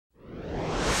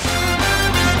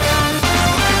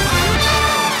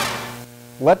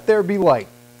Let there be light.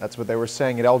 That's what they were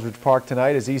saying at Eldridge Park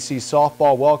tonight as EC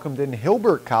softball welcomed in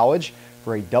Hilbert College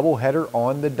for a doubleheader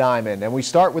on the diamond. And we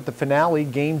start with the finale,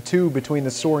 Game 2 between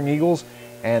the Soaring Eagles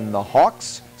and the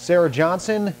Hawks. Sarah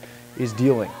Johnson is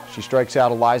dealing. She strikes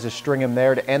out Eliza Stringham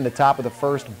there to end the top of the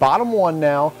first. Bottom one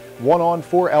now, 1 on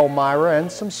for Elmira,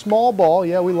 and some small ball.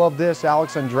 Yeah, we love this.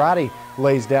 Alex Andrade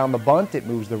lays down the bunt. It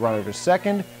moves the runner to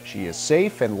second. She is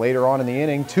safe, and later on in the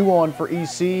inning, 2 on for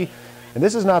EC. And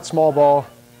this is not small ball.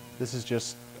 This is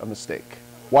just a mistake.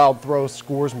 Wild throw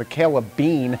scores Michaela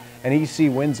Bean, and EC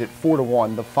wins it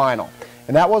 4-1, the final.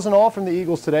 And that wasn't all from the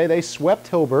Eagles today. They swept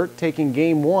Hilbert, taking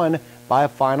Game 1 by a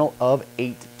final of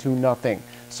 8-0.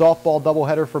 Softball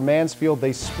doubleheader for Mansfield.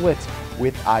 They split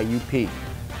with IUP.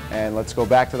 And let's go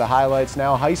back to the highlights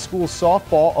now. High school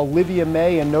softball, Olivia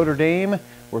May and Notre Dame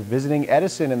were visiting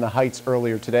Edison in the Heights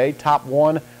earlier today. Top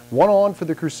one on for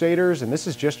the Crusaders, and this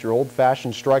is just your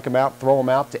old-fashioned strike them out, throw them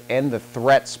out to end the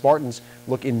threat. Spartans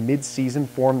look in mid-season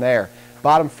form there.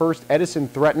 Bottom first, Edison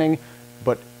threatening,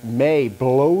 but May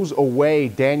blows away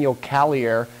Daniel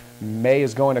Callier. May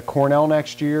is going to Cornell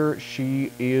next year.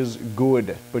 She is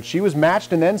good. But she was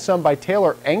matched and then some by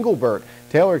Taylor Engelbert.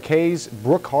 Taylor K's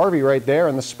Brooke Harvey right there,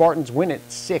 and the Spartans win it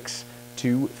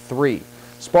 6-3.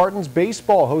 Spartans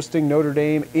baseball hosting Notre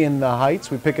Dame in the Heights.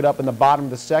 We pick it up in the bottom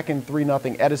of the second,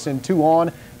 3-0 Edison, 2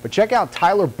 on. But check out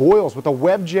Tyler Boyles with a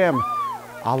web gem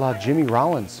a la Jimmy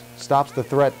Rollins. Stops the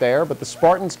threat there, but the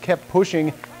Spartans kept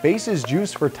pushing. Bases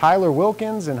juice for Tyler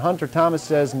Wilkins, and Hunter Thomas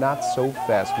says, not so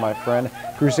fast, my friend.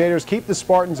 Crusaders keep the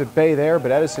Spartans at bay there,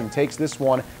 but Edison takes this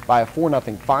one by a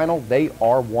 4-0 final. They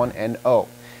are 1-0.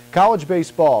 College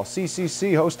baseball,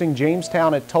 CCC hosting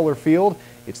Jamestown at Tuller Field.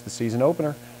 It's the season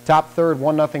opener. Top third,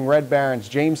 1-0 Red Barons.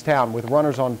 Jamestown with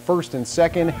runners on first and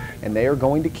second, and they are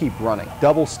going to keep running.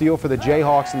 Double steal for the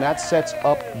Jayhawks, and that sets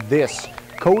up this.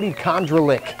 Cody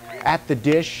Kondralik at the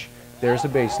dish. There's a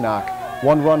base knock.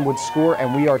 1 run would score,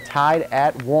 and we are tied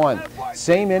at 1.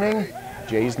 Same inning,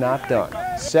 Jay's not done.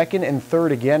 Second and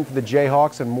third again for the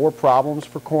Jayhawks, and more problems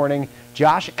for Corning.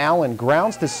 Josh Allen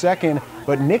grounds to second,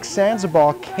 but Nick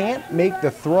Sanzabal can't make the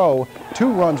throw.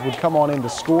 2 runs would come on in to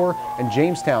score, and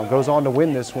Jamestown goes on to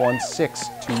win this one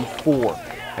 6-4.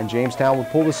 And Jamestown would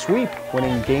pull the sweep,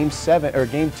 winning Game 2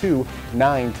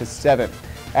 9-7.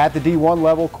 At the D1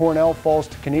 level, Cornell falls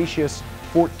to Canisius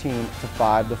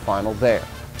 14-5, the final there.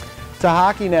 To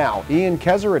hockey now. Jackals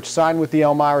Keserich signed with the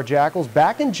Elmira Jackals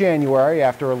back in January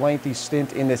after a lengthy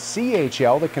stint in the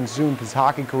CHL that consumed his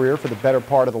hockey career for the better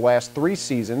part of the last 3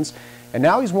 seasons. And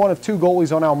now he's one of 2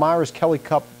 goalies on Elmira's Kelly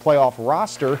Cup playoff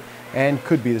roster and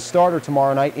could be the starter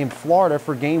tomorrow night in Florida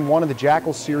for Game 1 of the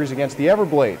Jackals series against the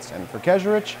Everblades. And for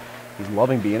Keserich, he's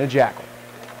loving being a Jackal.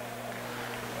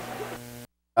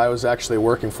 I was actually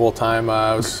working full-time.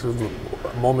 I was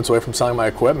moments away from selling my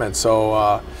equipment,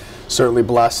 so certainly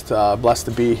blessed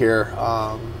to be here.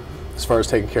 As far as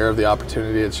taking care of the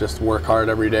opportunity, it's just work hard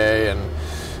every day and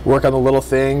work on the little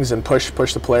things and push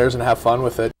the players and have fun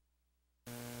with it.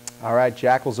 All right,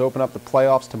 Jackals open up the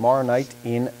playoffs tomorrow night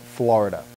in Florida.